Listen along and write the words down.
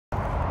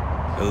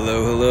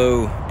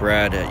Hello,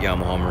 Brad at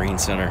Yamaha Marine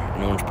Center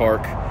in Orange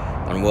Park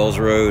on Wells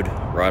Road,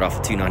 right off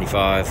of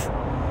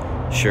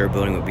 295. Share a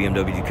building with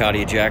BMW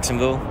Ducati at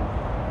Jacksonville,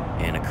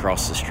 and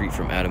across the street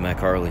from Adamak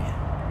Harley.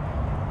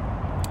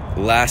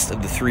 Last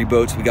of the three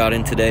boats we got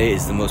in today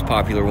is the most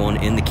popular one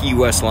in the Key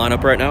West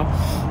lineup right now,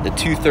 the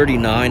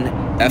 239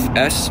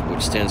 FS,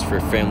 which stands for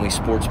Family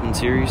Sportsman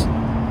Series.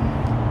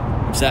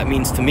 Which that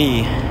means to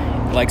me,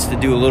 it likes to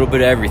do a little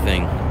bit of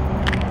everything.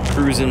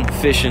 Cruising,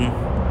 fishing.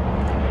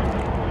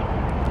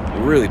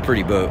 Really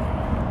pretty boat.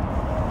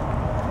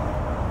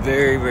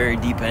 Very, very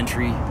deep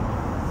entry.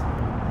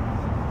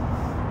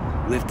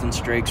 Lifting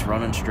strakes,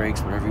 running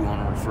strakes, whatever you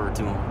want to refer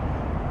to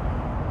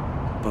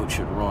them. Boat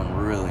should run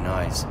really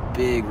nice.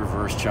 Big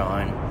reverse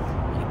chine.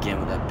 And again,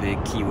 with that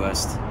big Key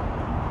West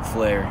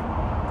flare,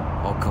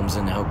 all comes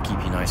in to help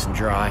keep you nice and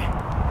dry.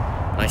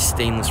 Nice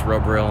stainless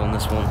rub rail on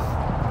this one.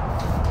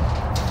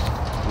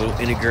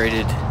 Little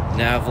integrated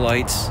nav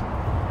lights.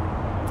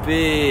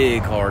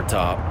 Big hard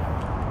top.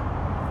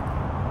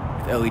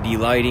 LED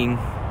lighting.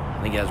 I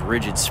think it has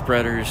rigid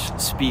spreaders,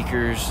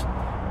 speakers,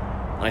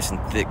 nice and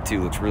thick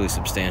too, looks really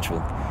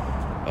substantial.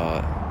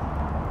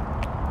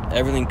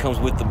 Everything comes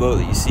with the boat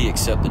that you see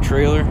except the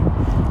trailer.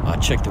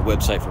 Check the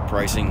website for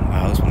pricing.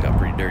 Wow, this one got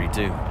pretty dirty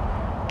too.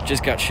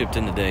 Just got shipped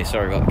in today,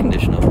 sorry about the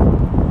condition of it.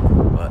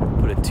 But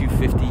put a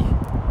 250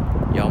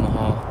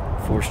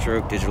 Yamaha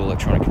 4-stroke digital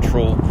electronic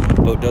control.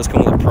 Boat does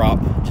come with a prop,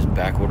 just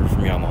back ordered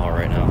from Yamaha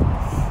right now.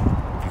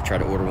 If you've tried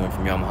to order one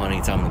from Yamaha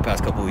anytime in the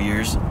past couple of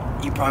years,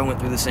 you probably went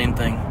through the same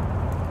thing.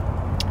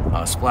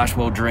 Splash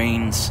well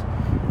drains,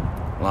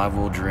 live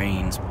well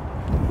drains,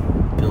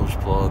 bilge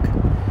plug.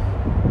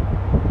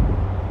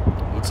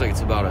 Looks like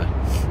it's about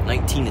a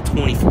 19 to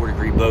 24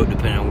 degree boat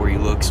depending on where you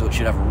look, so it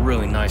should have a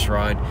really nice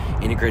ride.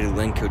 Integrated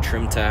Lenco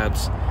trim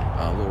tabs,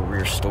 a little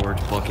rear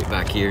storage bucket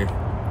back here.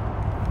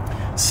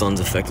 Sun's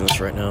affecting us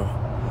right now.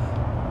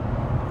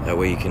 That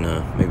way you can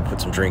maybe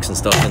put some drinks and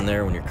stuff in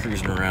there when you're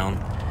cruising around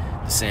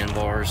the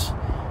sandbars.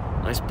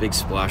 Nice big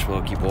splash well,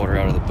 keep water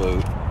out of the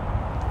boat.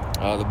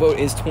 The boat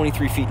is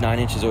 23 feet 9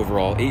 inches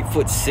overall,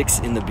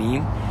 8'6" in the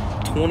beam,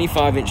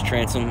 25-inch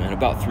transom, and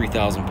about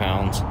 3,000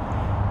 pounds.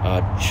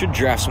 Should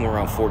draft somewhere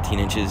around 14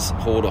 inches,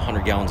 hold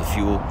 100 gallons of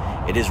fuel.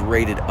 It is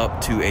rated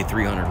up to a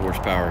 300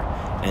 horsepower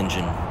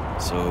engine.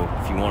 So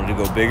if you wanted to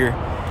go bigger,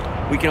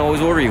 we can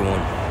always order you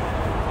one.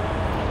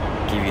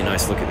 Give you a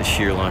nice look at the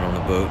shear line on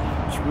the boat.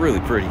 It's really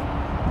pretty.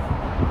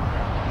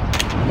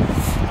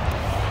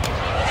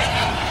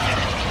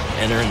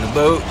 Entering the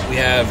boat, we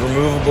have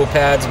removable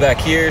pads back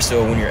here,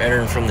 so when you're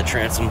entering from the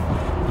transom,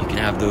 you can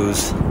have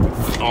those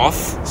off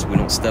so we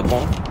don't step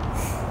on them.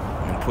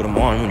 And put them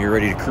on when you're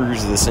ready to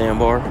cruise to the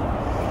sandbar.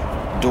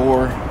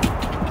 Door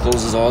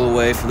closes all the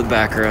way for the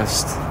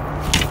backrest.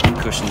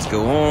 Cushions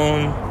go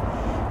on,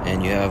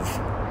 and you have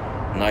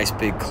a nice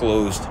big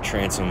closed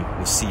transom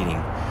with seating.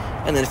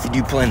 And then if you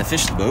do plan to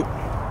fish the boat,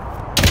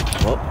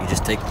 well, you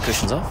just take the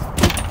cushions off,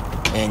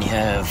 and you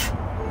have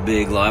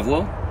big live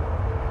well.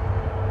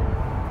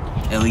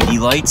 LED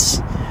lights,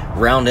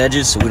 round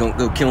edges so we don't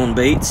go killing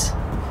baits.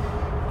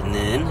 And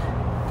then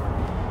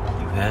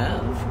you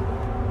have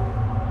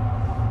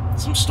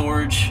some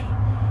storage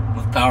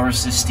with power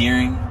assist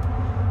steering,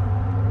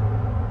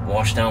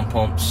 wash down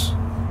pumps.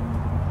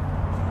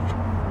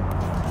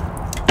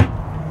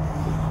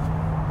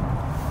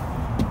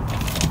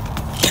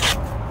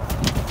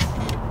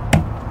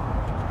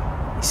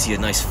 You see a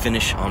nice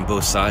finish on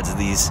both sides of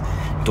these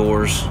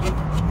doors.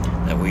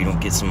 That way you don't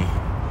get some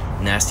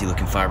nasty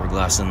looking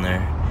fiberglass in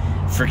there.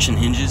 Friction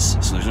hinges,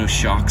 so there's no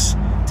shocks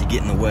to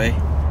get in the way.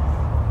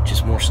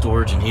 Just more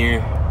storage in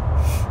here.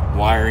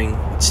 Wiring,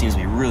 which seems to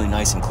be really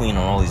nice and clean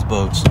on all these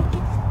boats.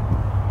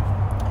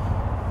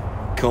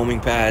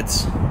 Combing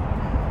pads,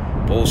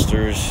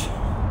 bolsters,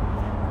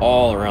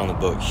 all around the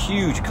boat.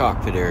 Huge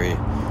cockpit area.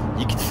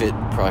 You could fit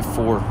probably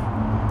 4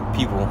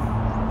 people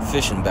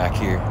fishing back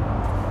here.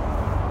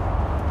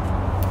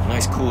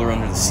 Nice cooler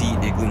under the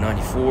seat, Igloo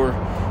 94.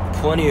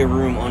 Plenty of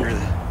room under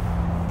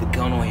the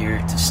gunnel here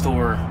to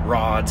store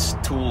rods,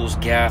 tools,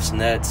 gaffs,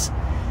 nets,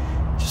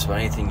 just about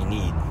anything you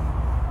need.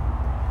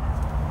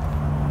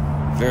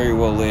 Very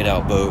well laid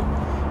out boat.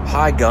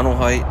 High gunnel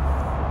height,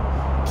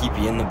 keep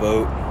you in the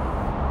boat.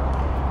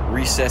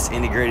 Recessed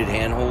integrated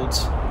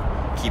handholds,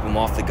 keep them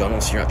off the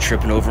gunnel so you're not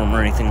tripping over them or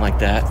anything like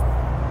that.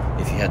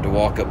 If you had to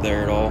walk up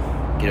there at all,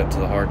 get up to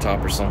the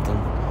hardtop or something.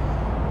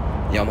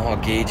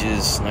 Yamaha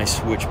gauges, nice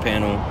switch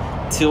panel,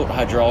 tilt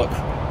hydraulic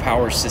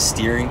power assist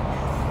steering.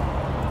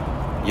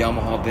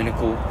 Yamaha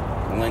Binnacle,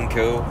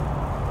 Lenco,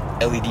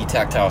 LED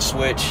tactile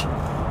switch,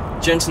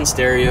 Jensen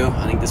stereo.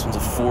 I think this one's a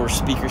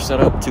 4-speaker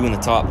setup, 2 in the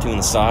top, 2 in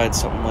the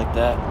sides, something like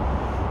that,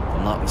 if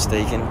I'm not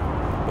mistaken.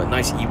 But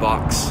nice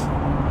E-box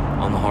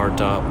on the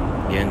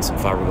hardtop. Again, some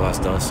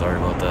fiberglass dust, sorry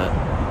about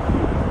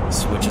that.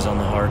 Switches on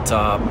the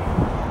hardtop.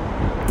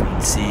 You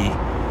can see,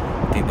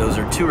 I think those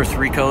are 2 or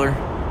 3 color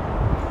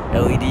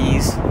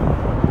LEDs.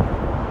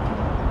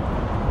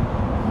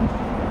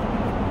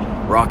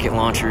 Rocket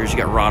launchers, you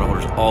got rod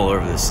holders all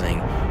over this thing.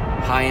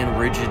 High-end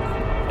rigid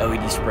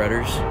LED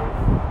spreaders.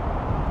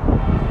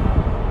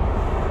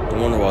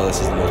 No wonder why this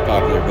is the most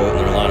popular boat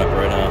in their lineup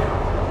right now.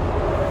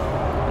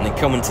 And then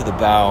coming to the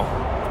bow,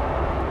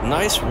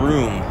 nice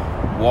room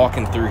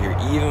walking through here,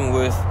 even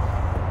with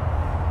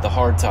the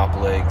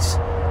hardtop legs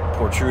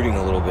protruding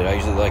a little bit. I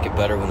usually like it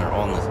better when they're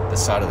on the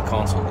side of the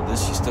console, but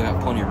this, you still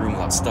have plenty of room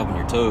without stubbing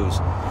your toes,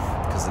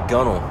 because the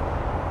gunnel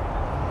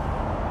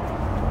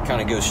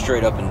kind of goes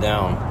straight up and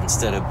down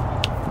instead of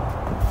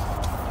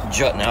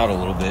jutting out a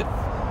little bit.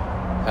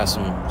 Has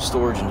some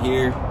storage in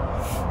here,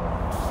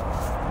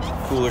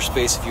 cooler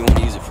space if you want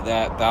to use it for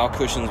that. Bow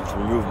cushions with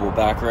removable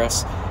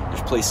backrests.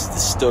 There's places to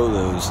stow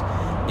those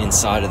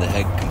inside of the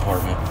head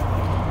compartment.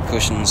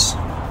 Cushions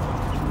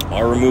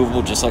are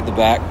removable just like the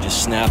back,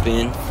 just snap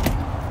in.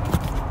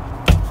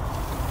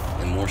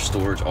 And more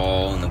storage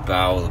all in the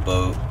bow of the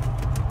boat.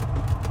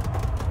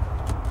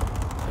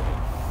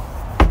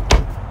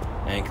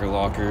 Anchor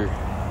locker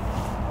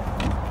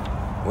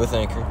with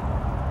anchor.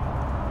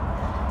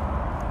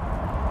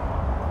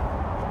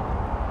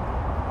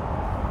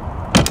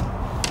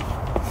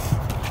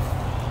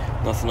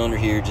 Nothing under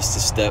here, just a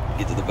step,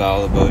 get to the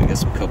bow of the boat. You got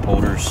some cup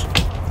holders,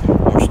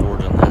 more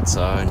storage on that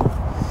side.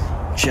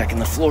 Checking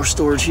the floor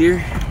storage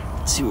here,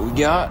 see what we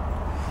got.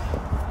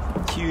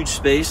 Huge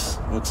space,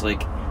 looks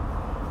like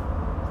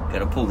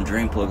gotta pull the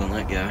drain plug on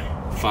that guy.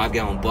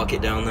 5-gallon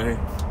bucket down there.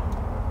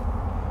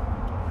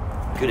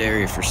 Good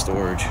area for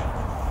storage,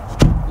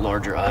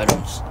 larger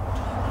items.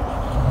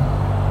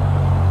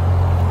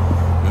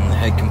 And the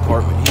head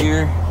compartment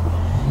here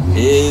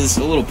is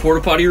a little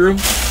porta potty room.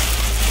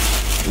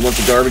 A bunch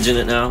of garbage in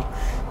it now.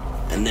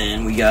 And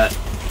then we got,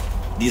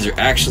 these are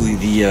actually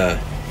the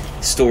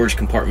storage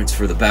compartments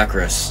for the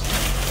backrests.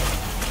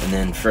 And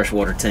then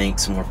freshwater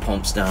tanks, some more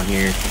pumps down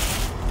here.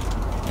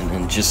 And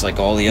then just like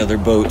all the other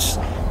boats,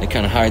 they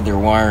kind of hide their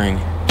wiring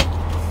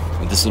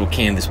with this little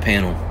canvas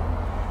panel.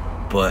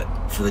 But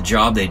for the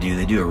job they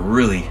do a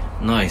really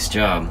nice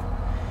job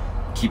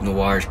keeping the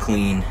wires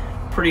clean,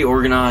 pretty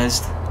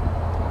organized.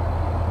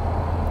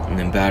 And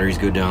then batteries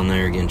go down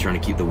there, again trying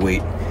to keep the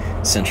weight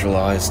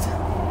centralized.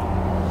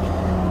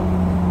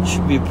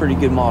 Should be a pretty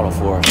good model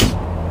for us.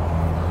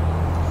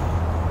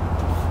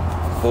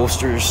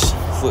 Bolsters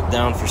flip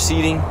down for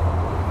seating,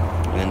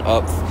 and then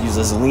up, used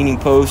as a leaning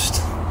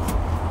post.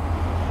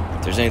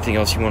 If there's anything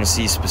else you want to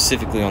see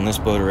specifically on this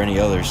boat or any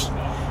others,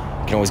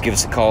 you can always give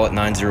us a call at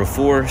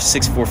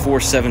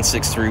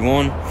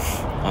 904-644-7631.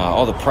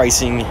 All the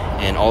pricing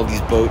and all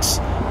these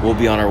boats will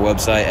be on our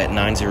website at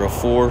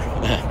 904,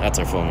 that's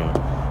our phone number,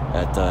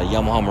 at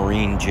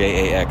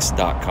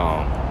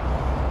YamahaMarineJAX.com.